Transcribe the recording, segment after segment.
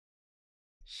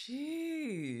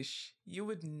Sheesh, you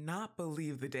would not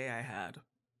believe the day I had.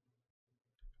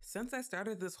 Since I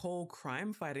started this whole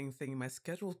crime fighting thing, my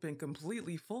schedule's been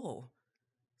completely full.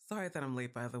 Sorry that I'm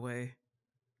late, by the way.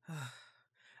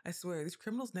 I swear, these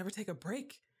criminals never take a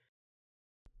break.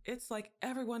 It's like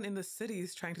everyone in the city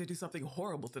is trying to do something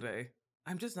horrible today.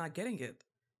 I'm just not getting it.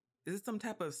 Is it some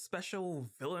type of special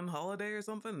villain holiday or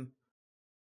something?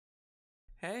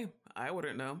 Hey, I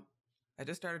wouldn't know. I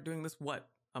just started doing this,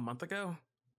 a month ago?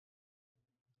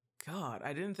 God,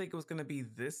 I didn't think it was gonna be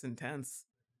this intense.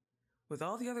 With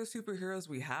all the other superheroes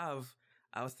we have,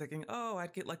 I was thinking, oh,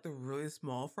 I'd get like the really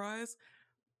small fries,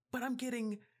 but I'm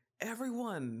getting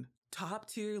everyone. Top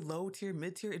tier, low tier,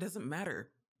 mid tier, it doesn't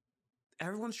matter.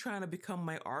 Everyone's trying to become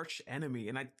my arch enemy,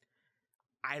 and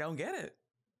I don't get it.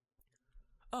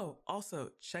 Oh, also,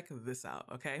 check this out,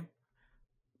 okay?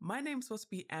 My name's supposed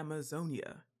to be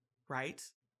Amazonia, right?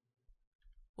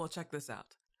 Well, check this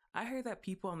out. I hear that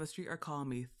people on the street are calling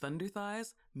me Thunder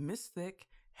Thighs, Miss Thick,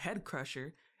 Head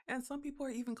Crusher, and some people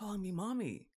are even calling me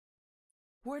Mommy.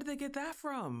 Where did they get that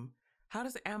from? How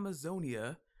does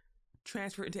Amazonia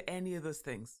transfer into any of those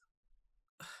things?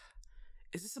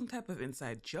 Is this some type of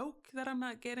inside joke that I'm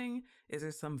not getting? Is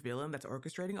there some villain that's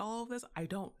orchestrating all of this? I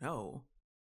don't know.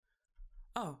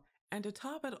 Oh, and to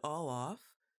top it all off,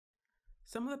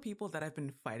 some of the people that I've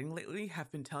been fighting lately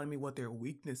have been telling me what their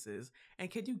weakness is,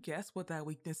 and can you guess what that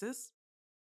weakness is?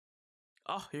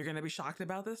 Oh, you're gonna be shocked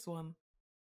about this one.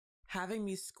 Having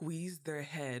me squeeze their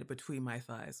head between my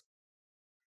thighs.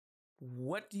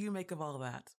 What do you make of all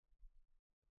that?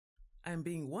 I'm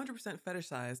being 100%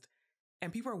 fetishized,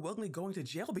 and people are willingly going to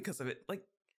jail because of it. Like,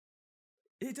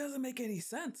 it doesn't make any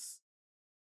sense.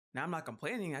 Now, I'm not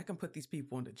complaining. I can put these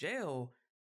people into jail,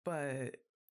 but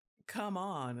come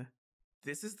on.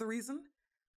 This is the reason?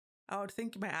 I would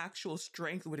think my actual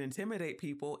strength would intimidate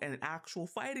people and actual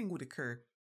fighting would occur.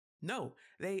 No,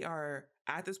 they are,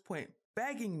 at this point,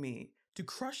 begging me to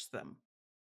crush them.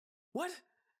 What?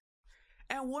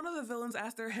 And one of the villains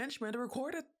asked their henchmen to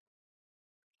record it.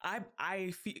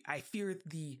 I fear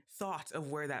the thought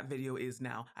of where that video is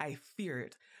now. I fear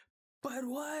it. But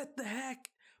what the heck?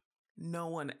 No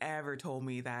one ever told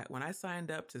me that when I signed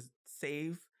up to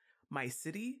save my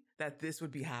city, that this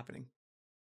would be happening.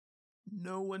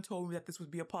 No one told me that this would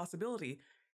be a possibility.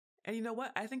 And you know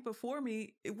what? I think before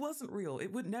me, it wasn't real.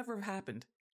 It would never have happened.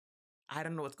 I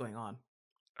don't know what's going on.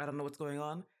 I don't know what's going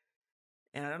on.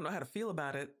 And I don't know how to feel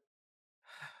about it.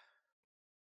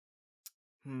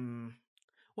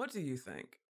 What do you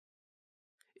think?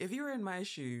 If you were in my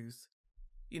shoes,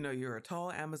 you're a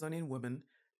tall Amazonian woman,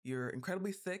 you're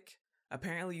incredibly thick,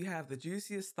 apparently you have the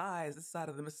juiciest thighs this side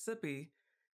of the Mississippi,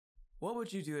 what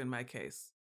would you do in my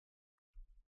case?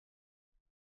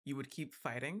 You would keep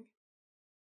fighting?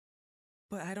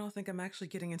 But I don't think I'm actually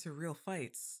getting into real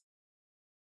fights.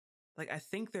 Like, I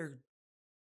think they're...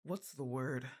 What's the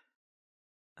word?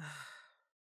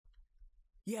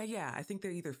 Yeah, I think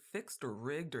they're either fixed or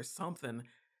rigged or something.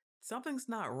 Something's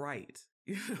not right,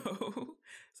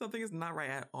 Something is not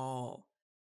right at all.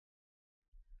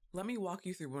 Let me walk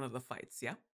you through one of the fights,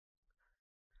 yeah?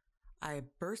 I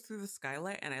burst through the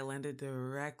skylight and I landed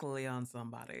directly on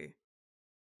somebody.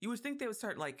 You would think they would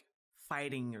start,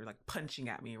 fighting or, punching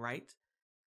at me, right?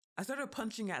 I started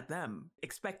punching at them,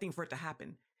 expecting for it to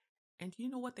happen. And do you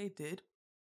know what they did?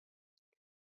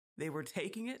 They were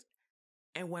taking it,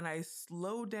 and when I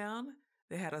slowed down,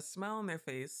 they had a smile on their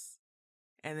face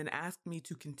and then asked me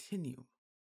to continue.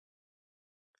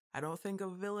 I don't think a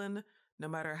villain, no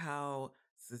matter how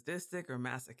sadistic or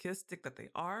masochistic that they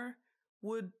are,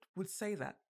 would say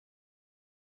that.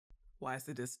 Why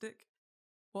sadistic?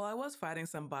 Well, I was fighting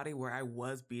somebody where I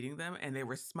was beating them and they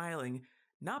were smiling,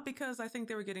 not because I think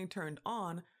they were getting turned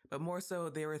on, but more so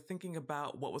they were thinking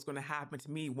about what was going to happen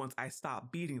to me once I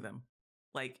stopped beating them.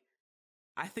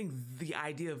 I think the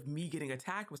idea of me getting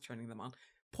attacked was turning them on.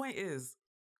 Point is,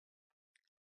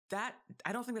 that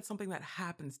I don't think that's something that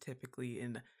happens typically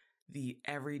in the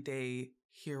everyday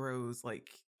heroes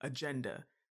agenda.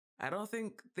 I don't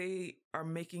think they are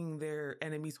making their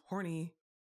enemies horny.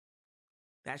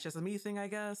 That's just a me thing, I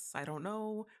guess. I don't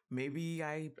know. Maybe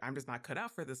I'm just not cut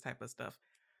out for this type of stuff.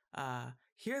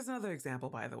 Here's another example,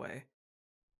 by the way.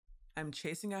 I'm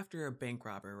chasing after a bank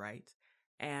robber, right?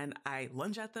 And I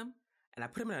lunge at them and I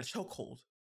put them in a chokehold.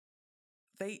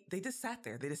 They just sat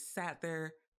there. They just sat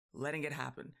there letting it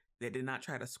happen. They did not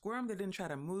try to squirm. They didn't try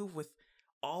to move with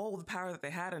all the power that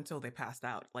they had until they passed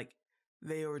out.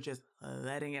 They were just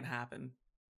letting it happen.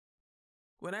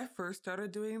 When I first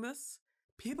started doing this,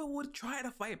 people would try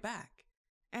to fight back.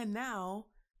 And now,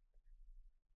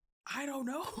 I don't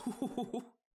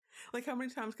know. Like, how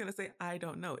many times can I say, I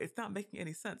don't know? It's not making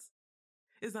any sense.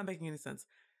 It's not making any sense.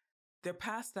 They're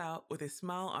passed out with a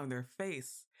smile on their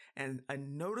face and a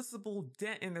noticeable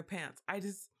dent in their pants. I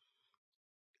just,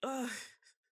 ugh.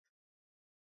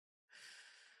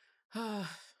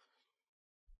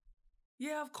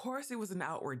 Yeah, of course it was an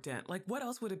outward dent. Like, what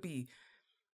else would it be?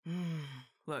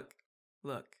 Look,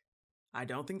 look, I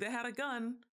don't think they had a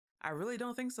gun. I really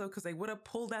don't think so, because they would have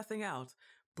pulled that thing out.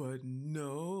 But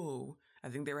no, I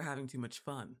think they were having too much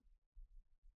fun.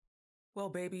 Well,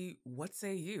 baby, what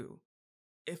say you?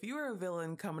 If you were a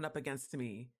villain coming up against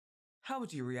me, how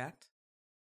would you react?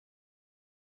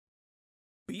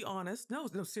 Be honest. No,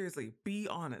 seriously, be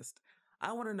honest.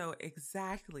 I want to know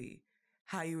exactly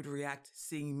how you would react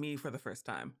seeing me for the first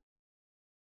time.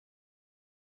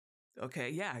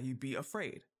 Okay, yeah, you'd be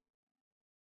afraid.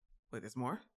 Wait, there's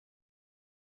more?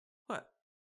 What?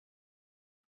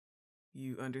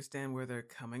 You understand where they're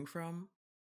coming from?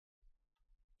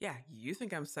 Yeah, you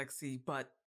think I'm sexy,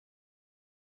 but...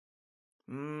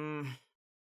 Now,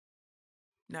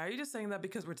 are you just saying that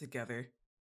because we're together?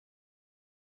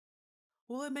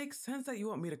 Well, it makes sense that you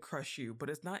want me to crush you, but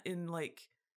it's not in, like,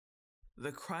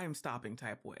 the crime-stopping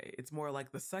type way. It's more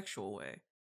like the sexual way.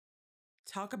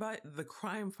 Talk about the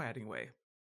crime-fighting way.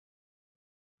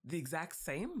 The exact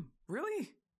same?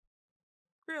 Really?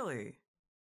 Really?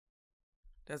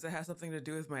 Does it have something to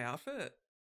do with my outfit?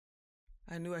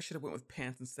 I knew I should have went with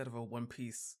pants instead of a one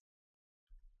piece.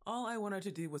 All I wanted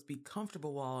to do was be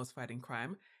comfortable while I was fighting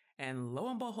crime, and lo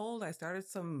and behold, I started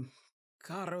some...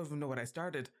 God, I don't even know what I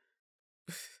started.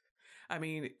 I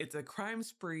mean, it's a crime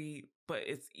spree, but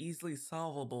it's easily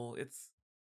solvable.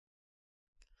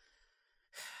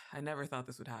 I never thought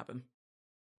this would happen.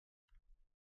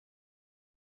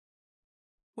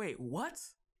 Wait, what?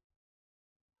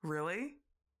 Really?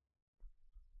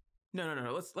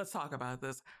 No. Let's talk about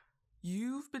this.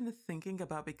 You've been thinking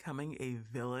about becoming a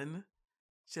villain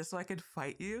just so I could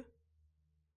fight you?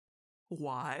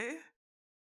 Why?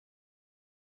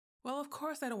 Well, of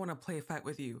course I don't want to play fight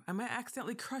with you. I might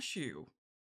accidentally crush you.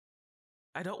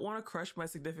 I don't want to crush my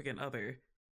significant other.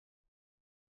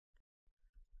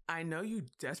 I know you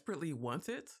desperately want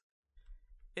it.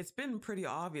 It's been pretty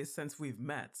obvious since we've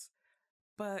met.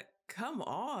 But come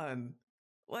on.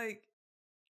 Like,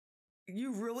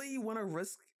 you really want to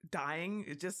risk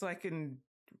dying just so I can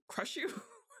crush you?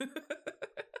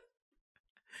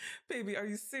 Baby, are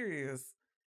you serious?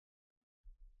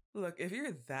 Look, if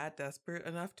you're that desperate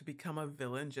enough to become a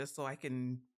villain just so I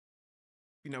can,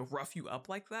 rough you up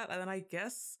like that, then I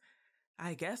guess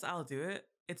I'll do it.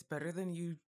 It's better than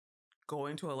you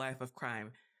going to a life of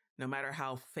crime, no matter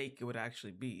how fake it would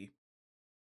actually be.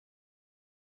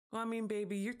 Well, I mean,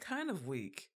 baby, you're kind of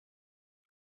weak.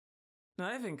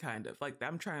 Not even kind of. Like,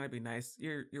 I'm trying to be nice.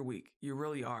 You're weak. You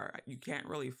really are. You can't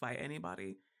really fight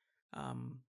anybody.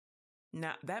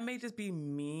 Now, that may just be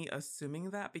me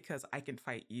assuming that because I can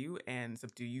fight you and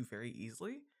subdue you very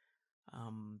easily.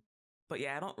 But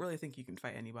yeah, I don't really think you can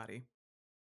fight anybody.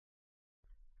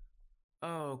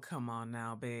 Oh, come on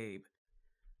now, babe.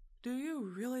 Do you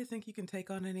really think you can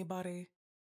take on anybody?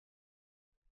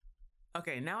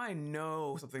 Okay, now I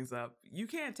know something's up. You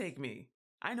can't take me.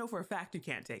 I know for a fact you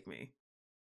can't take me.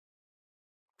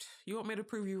 You want me to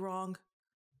prove you wrong?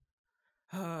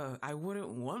 I wouldn't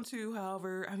want to,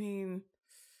 however, I mean,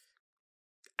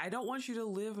 I don't want you to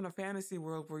live in a fantasy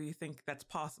world where you think that's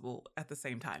possible at the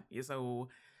same time. So,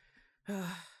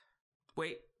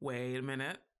 wait a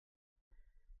minute.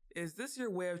 Is this your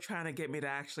way of trying to get me to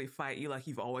actually fight you like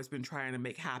you've always been trying to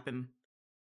make happen?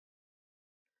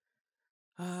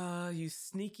 You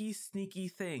sneaky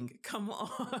thing. Come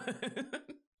on.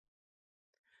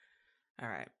 All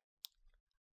right.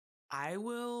 I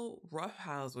will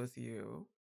roughhouse with you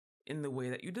in the way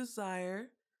that you desire.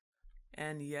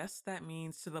 And yes, that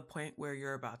means to the point where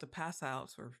you're about to pass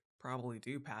out, or probably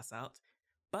do pass out,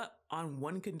 but on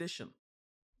one condition.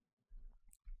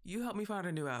 You help me find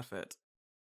a new outfit.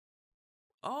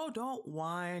 Oh, don't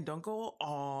whine. Don't go,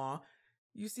 aw.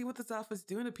 You see what this outfit's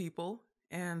doing to people.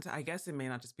 And I guess it may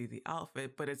not just be the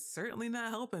outfit, but it's certainly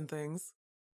not helping things.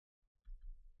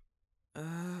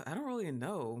 I don't really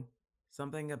know.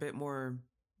 Something a bit more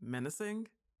menacing?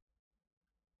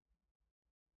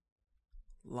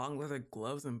 Long leather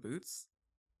gloves and boots?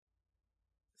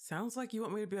 Sounds like you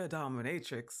want me to be a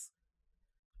dominatrix.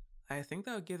 I think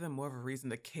that would give them more of a reason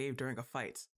to cave during a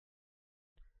fight.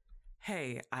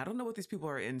 Hey, I don't know what these people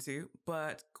are into,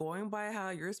 but going by how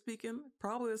you're speaking,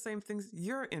 probably the same things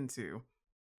you're into.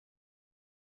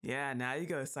 Yeah, now you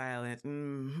go silent.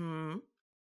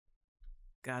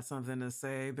 Got something to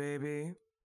say, baby?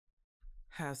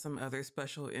 Have some other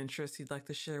special interests you'd like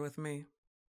to share with me?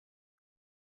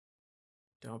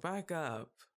 Don't back up.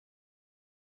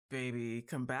 Baby,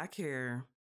 come back here.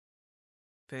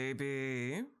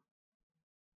 Baby.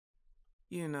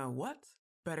 You know what?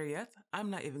 Better yet, I'm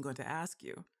not even going to ask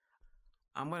you.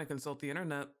 I'm going to consult the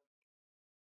internet.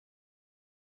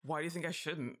 Why do you think I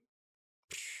shouldn't?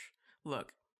 Psh,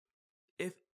 look,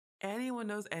 if anyone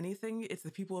knows anything, it's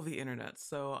the people of the internet.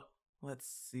 So let's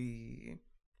see.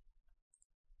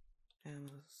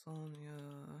 Amazonia.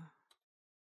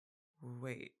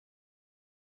 Wait.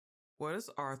 What is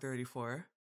R34?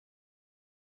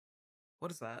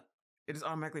 What is that? It just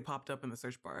automatically popped up in the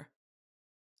search bar.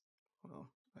 Well,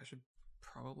 I should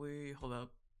probably hold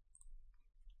up.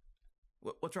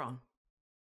 What's wrong?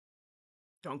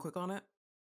 Don't click on it?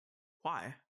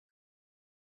 Why?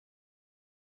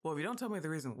 Well, if you don't tell me the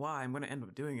reason why, I'm going to end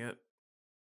up doing it.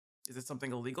 Is it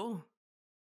something illegal?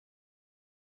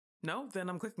 No? Then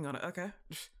I'm clicking on it. Okay.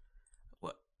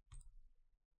 What?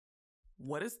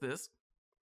 What is this?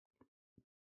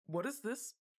 What is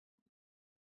this?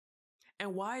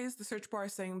 And why is the search bar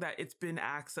saying that it's been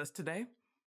accessed today?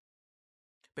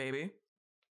 Baby,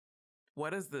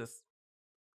 what is this?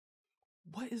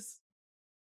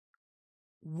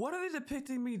 What are they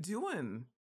depicting me doing?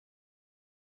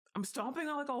 I'm stomping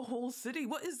on like a whole city.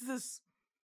 What is this?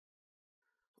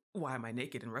 Why am I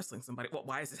naked and wrestling somebody?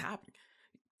 Why is this happening?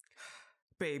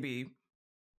 Baby,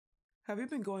 have you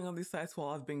been going on these sites while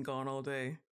I've been gone all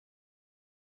day?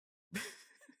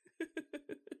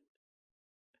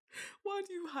 Why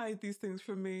do you hide these things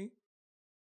from me?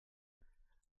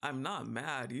 I'm not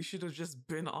mad. You should have just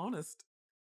been honest.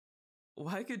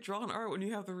 Why get drawn art when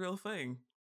you have the real thing?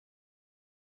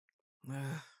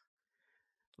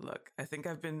 Look, I think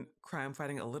I've been crime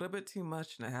fighting a little bit too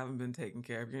much and I haven't been taking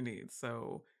care of your needs.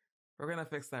 So we're going to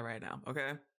fix that right now,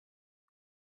 okay?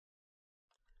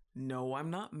 No,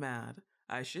 I'm not mad.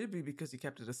 I should be because you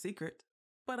kept it a secret,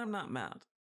 but I'm not mad.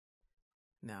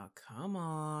 Now, come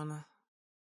on.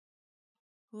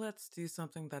 Let's do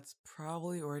something that's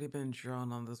probably already been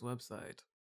drawn on this website.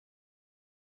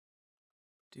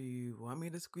 Do you want me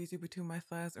to squeeze you between my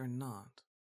thighs or not?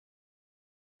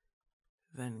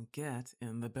 Then get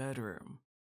in the bedroom.